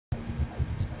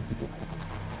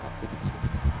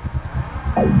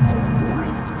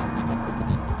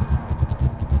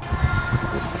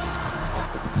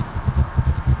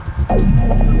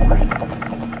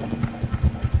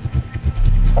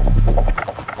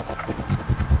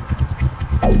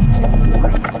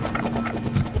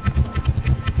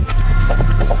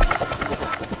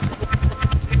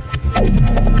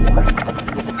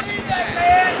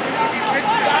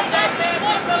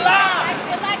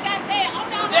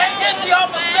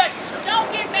anti-homosexual. Don't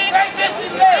get mad. They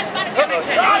anti-lesbian. Let me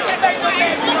tell you.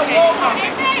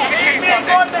 They're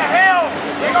going to hell.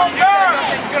 They're going to burn.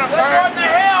 They're going to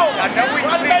hell. I know we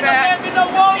Why sleep they no man back. be no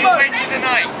woman? You wait till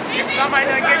tonight. If somebody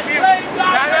doesn't get you, no.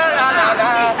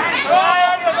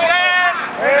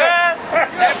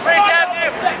 That preach at you.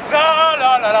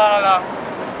 La.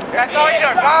 That's all you do.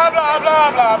 Blah, blah,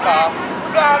 blah, blah, blah.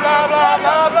 Blah, blah, blah,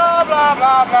 blah, blah, blah,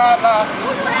 blah, blah, blah.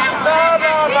 Blah,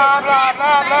 blah, blah, blah,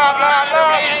 blah, blah, blah, blah. Blah, blah, blah, blah, blah, blah,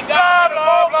 blah. Blah,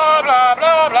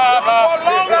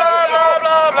 blah,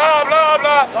 blah, blah, blah,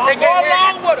 blah. Don't go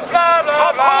along with it. Blah,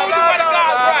 blah, blah, blah, blah,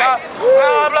 blah.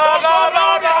 Blah, blah, blah,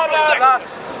 blah, blah, blah, blah.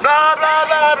 Blah, blah,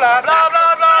 blah, blah, blah,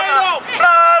 blah, blah, blah.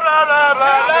 Blah, blah, blah,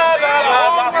 blah, blah,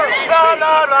 blah, blah. Blah,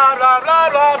 blah, blah, blah, blah,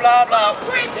 blah, blah, blah.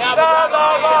 Blah, blah,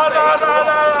 blah, blah, blah,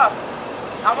 blah.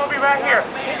 I'm gonna be right here.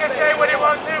 He can say what he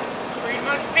wants to. He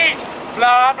must speak.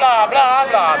 Blah, blah, blah,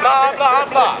 blah, blah, blah,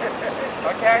 blah.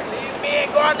 Okay? These men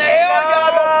going to hell,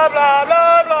 y'all. Blah, blah,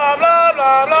 blah, blah, blah,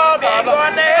 blah, blah, blah, blah.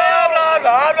 Going to hell. Blah,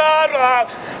 blah, blah, blah.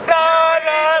 Blah,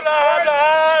 blah, blah,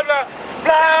 blah, blah.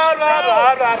 Blah, blah,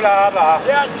 blah, blah, blah, blah.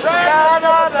 They're Blah, trying blah,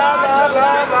 blah, blah,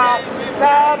 blah, blah.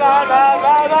 Blah, blah, blah,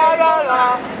 blah, blah, blah,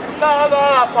 blah. Blah,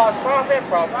 blah, false prophet,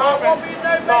 false prophet,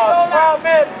 false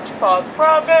prophet, false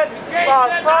prophet,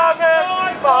 false prophet,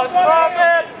 false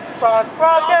prophet, false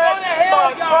prophet,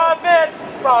 false prophet,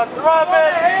 false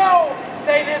prophet.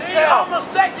 Say this self.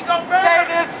 Say this self. Say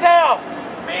this self.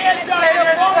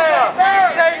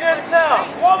 Say this self.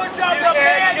 You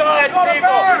can't judge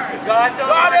people. God's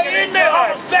God ain't in there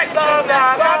homosexual.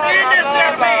 God ain't in this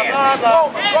there man.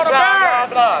 Woman, go to burn.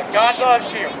 God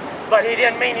loves you, but He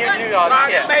didn't mean you to do all this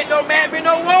God shit. made no man be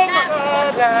no woman.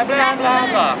 Blah, blah, blah, blah,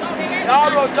 blah.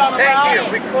 Y'all know what I'm talking about. Thank you.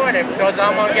 Record it because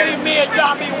I'm gonna get These it. men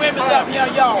trying to be women up here,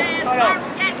 y'all. Hold on.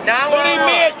 Now Look at these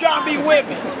men trying to be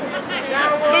women.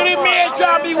 Look at these men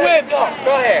trying to be women.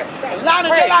 Go ahead. As long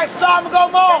as they like Sodom and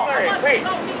Gomorrah. Preach.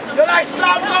 They like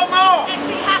Sodom and Gomorrah.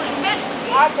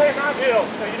 I pay my bills,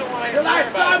 so you don't want to They like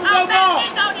Sodom and Gomorrah.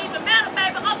 It don't even matter,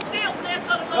 baby. I'm still blessed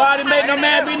of the Lord. God ain't made no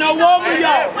man be no woman,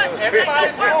 y'all.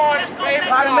 Everybody's going.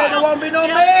 God ain't made no woman be no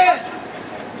man.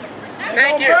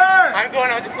 Thank you. burn. I'm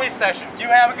going to the police station. You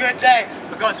have a good day.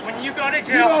 Because when you go to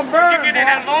jail, You gonna burn, you get in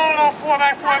that long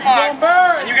 4x4 box, gonna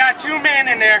burn. and you got two men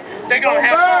in there, they're going to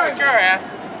have fun with your ass.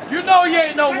 You know you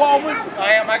ain't no woman.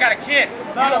 I am. I got a kid.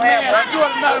 Not a man.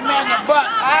 Short another man in the butt.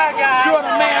 I got Short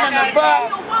a man in the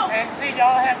butt. And see,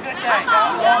 y'all have a good day.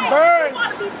 Gonna burn.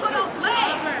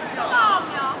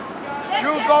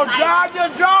 Truth gonna drive you,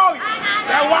 draw you.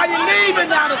 That's why you leaving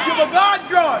now. The truth of God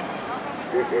draw you.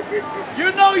 You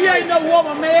know you ain't no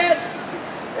woman, man.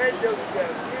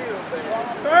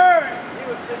 Burn.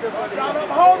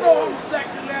 Hold on,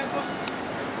 homosexual lesbian.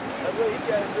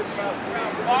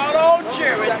 All on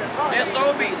children,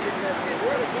 disobedient.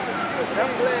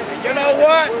 You know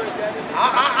what?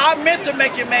 I meant to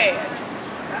make you mad.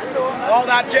 Long as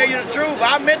I tell you the truth,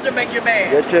 I meant to make you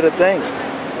mad. Get you to think.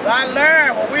 But I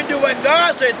learned when we do what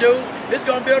God said do, it's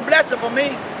going to be a blessing for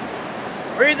me.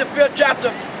 Read the 5th chapter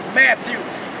of Matthew.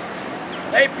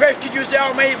 They persecute you, say,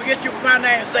 "Oh, may even get you for my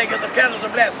name's sake." It's a kind of a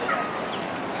blessing.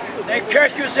 They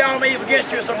curse you, say, "Oh, may even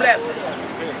against you." It's a blessing.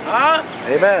 Huh?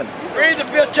 Amen. Read the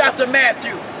 5th chapter of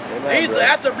Matthew. Amen,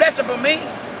 That's a blessing for me.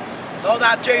 Don't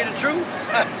I tell you the truth?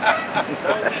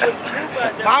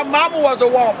 My mama was a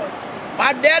woman.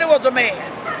 My daddy was a man.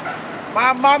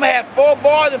 My mama had 4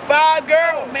 boys and 5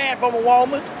 girls. Man from a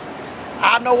woman.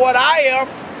 I know what I am.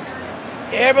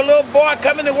 Every little boy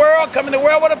come in the world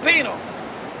with a penal.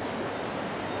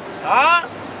 Huh?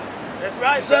 That's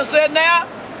right. So I said now,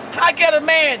 how can a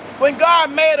man, when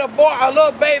God made a boy, a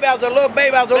little baby as a little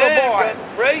baby, as a little boy,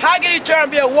 how can he turn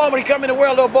and be a woman, he come in the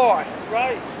world a little boy?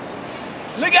 Right.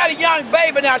 Look at a young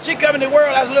baby now, she come in the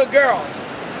world as a little girl.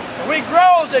 And we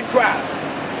grows in Christ.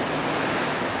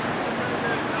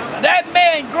 And that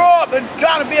man grow up and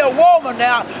trying to be a woman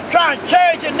now, trying to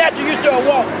change his nature used to a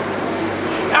woman.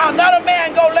 Now another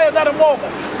man go lay with another woman.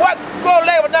 What go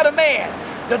lay with another man?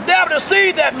 The devil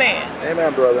deceived that man.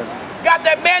 Amen, brother. Got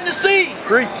that man deceived.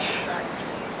 Preach.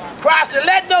 Christ said,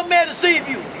 "Let no man deceive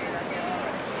you."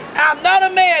 Now another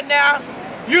man now,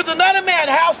 use another man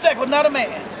to have sex with another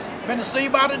man. Been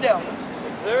deceived by the devil.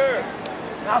 Yes, sir.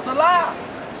 That's a lie.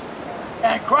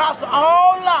 And Christ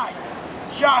all liars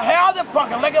shall have the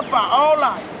fucking lake of fire, all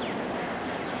liars.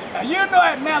 And you know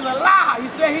that man's a liar. He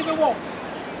said he's a woman.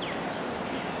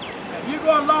 If you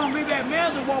go along and believe that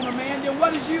man's a woman, man, then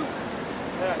what is you?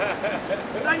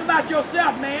 Think about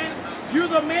yourself, man. You're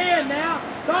the man now.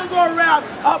 Don't go around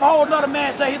uphold another man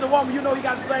and say he's a woman. You know he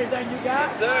got the same thing you got.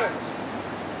 Yes, sir.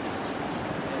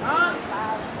 Huh?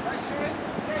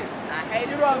 Hey,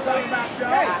 you know what I'm talking about,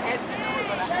 y'all? I had to know it,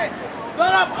 but I had to.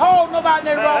 Don't uphold nobody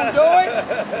in their wrongdoing.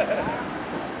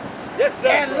 Yes,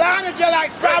 sir. And line it just like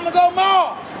Sodom and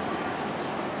Gomorrah.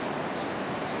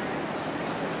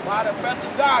 By the breath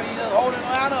of God, he's just holding the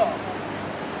line up.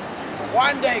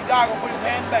 One day, God will put his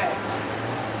hand back.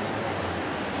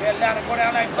 Let Atlanta go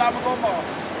down like Sodom and Gomorrah.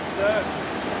 Sir.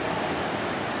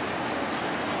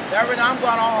 Every time I'm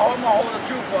going on, I'm going to hold the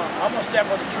truth up. I'm going to stand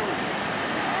for the truth.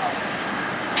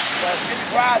 But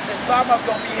Jesus Christ said some of us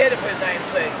going to be headed for his name's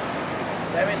sake.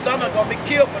 That means some of us going to be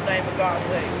killed for the name of God's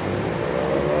sake.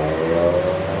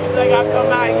 You think I come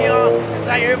out here and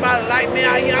think everybody like me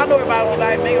out here? I know everybody don't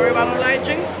like me, everybody don't like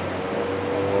Jesus.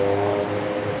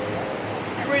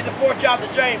 You read the 4th chapter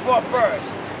of James, 4th verse.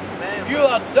 If you're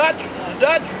adulteress,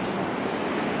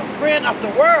 a friend of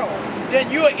the world, then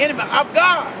you're an enemy of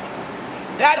God.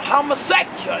 That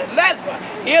homosexual and lesbian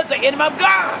is the enemy of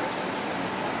God.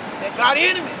 They're God's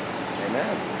enemy.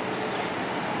 Amen.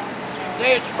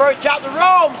 The 1st chapter of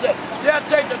Rome said, they'll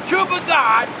take the truth of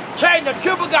God, change the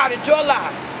truth of God into a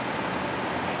lie.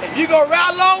 If you go right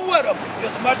along with them, you're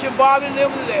as much involved in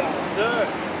them as they are. Sir.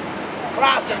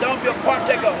 Christ said, don't be a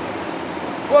partaker of it.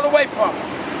 Pull away from it.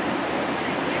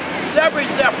 Separate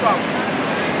yourself from it.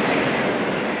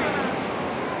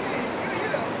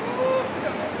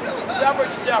 Separate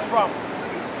yourself from it.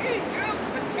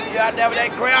 You out there with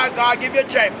that crowd, God give you a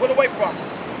change. Pull away from it.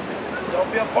 Don't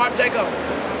be a partaker of it.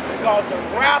 Because the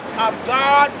wrath of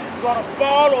God is going to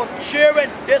fall on children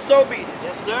disobedient.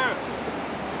 Yes, sir.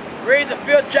 Read the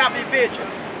 5th chapter of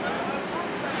Ephesians.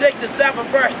 6 and 7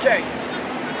 verse tell you.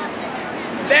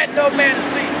 Let no man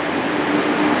deceive.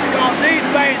 Because these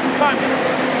things coming,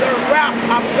 the wrath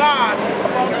of God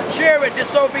upon the children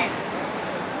disobedient.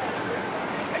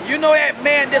 And you know that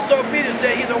man disobedient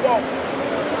said he's a woman.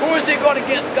 Who is he going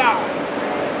against God?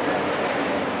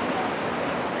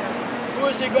 Who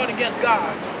is he going against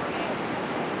God?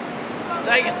 You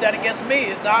think it's that against me.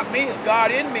 It's not me. It's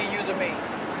God in me using me.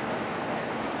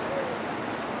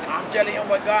 I'm telling him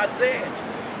what God said.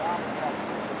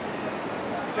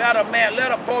 Better man,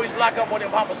 let a police lock up with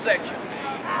them homosexuals.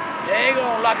 They ain't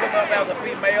gonna lock him up as a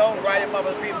female, write him up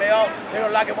as a female. They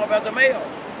gonna lock him up as a male.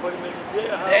 Put him in the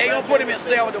jail. They ain't gonna put him in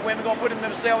cell with the women, gonna put him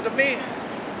in cell with the men.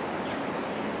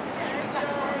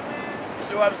 You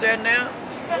see what I'm saying now?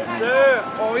 Yes, sir.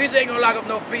 Police ain't gonna lock up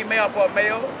no female for a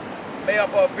male, male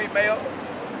for a female.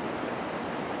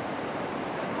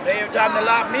 Every time they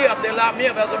lock me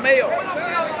up as a male.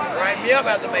 Write me up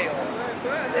as a male.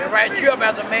 They write you up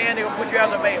as a man, they gonna put you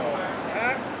as a male.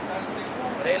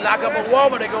 When they lock up a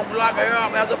woman, they gonna lock her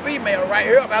up as a female, write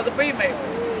her up as a female.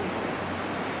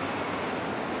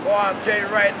 Boy, I'm telling you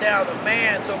right now, the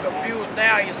man's so confused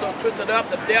now, he's so twisted up,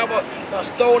 the devil done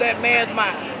stole that man's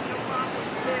mind.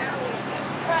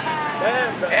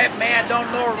 That man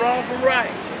don't know wrong from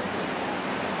right.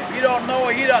 You don't know,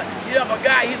 he done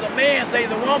forgot he's a man, say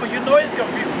he's a woman, you know he's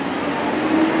confused.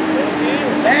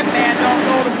 That man don't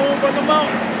know the moon from the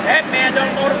moon. That man don't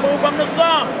know the moon from the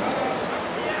sun.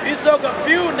 He's so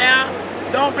confused now,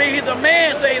 don't believe he's a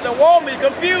man, say he's a woman, he's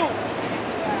confused.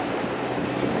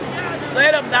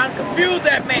 Set him down, confuse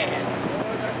that man.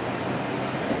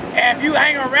 And if you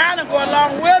hang around and go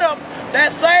along with him,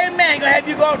 that same man gonna have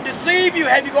you go deceive you,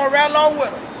 have you go around along with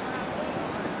him.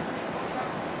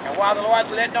 And why the Lord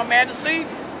said, let no man deceive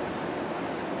you.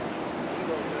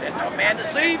 Let no man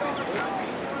deceive you.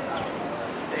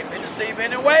 They've been deceived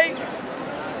anyway.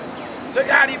 Look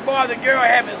how these boys and girls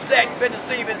having sex, been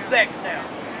deceiving sex now.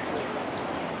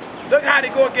 Look how they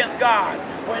go against God.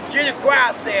 When Jesus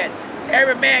Christ said,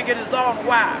 every man get his own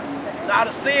wife. Not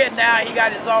a sin now, he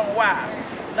got his own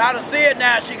wife. Not a sin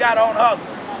now, she got her own husband.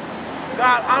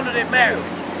 God honored their marriage.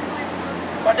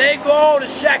 But they go on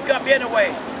and shack up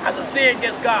anyway as a sin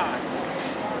against God.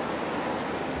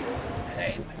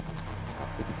 Amen.